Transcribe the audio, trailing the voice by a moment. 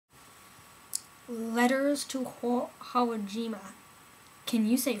Letters to Iwo Jima. Can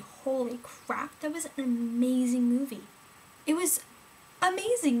you say holy crap? That was an amazing movie. It was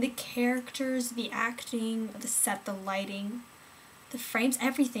amazing. The characters, the acting, the set, the lighting, the frames,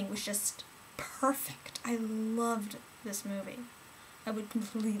 everything was just perfect. I loved this movie. I would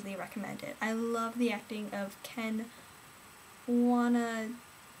completely recommend it. I love the acting of Ken Wanatia,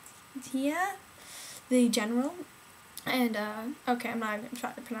 the general, and okay, I'm not even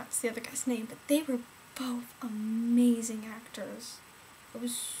trying to pronounce the other guy's name, but they were both amazing actors. I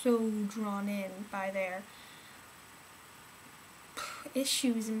was so drawn in by their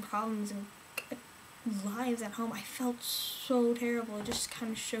issues and problems and lives at home. I felt so terrible. It just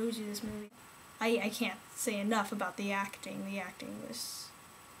kind of shows you this movie. I can't say enough about the acting. The acting was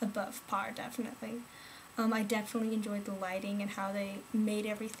above par, definitely. I definitely enjoyed the lighting and how they made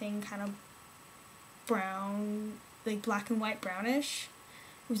everything kind of brown, like black and white brownish.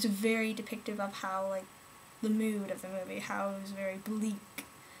 It was very depictive of how, like, the mood of the movie, how it was very bleak,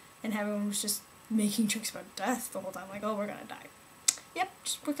 and how everyone was just making jokes about death the whole time, like, oh, we're gonna die. Yep,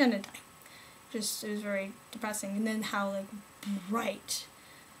 we're gonna die. It was very depressing. And then how, like, bright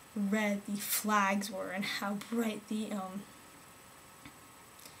red the flags were, and how bright the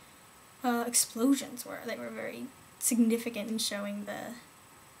explosions were. They were very significant in showing the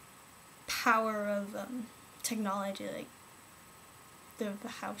power of technology, like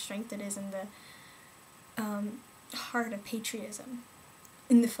how strength it is, and the heart of patriotism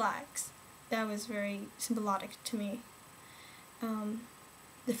in the flags. That was very symbolic to me.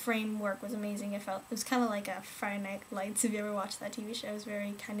 The framework was amazing. It was kind of like a Friday Night Lights. If you ever watched that TV show, I was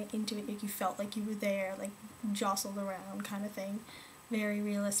very kind of into it. Like, you felt like you were there, like jostled around kind of thing. Very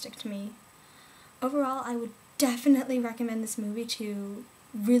realistic to me. Overall, I would definitely recommend this movie to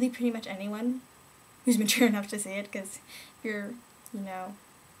really pretty much anyone who's mature enough to see it, because if you're,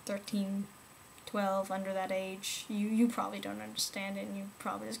 13, 12, under that age, you probably don't understand it, and you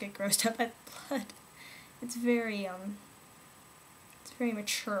probably just get grossed up at blood. It's very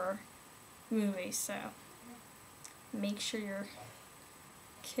mature movie, so make sure your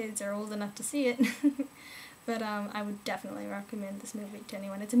kids are old enough to see it. But I would definitely recommend this movie to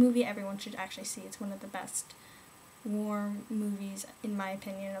anyone. It's a movie everyone should actually see. It's one of the best war movies, in my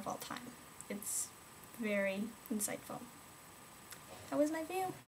opinion, of all time. It's very insightful. That was my view.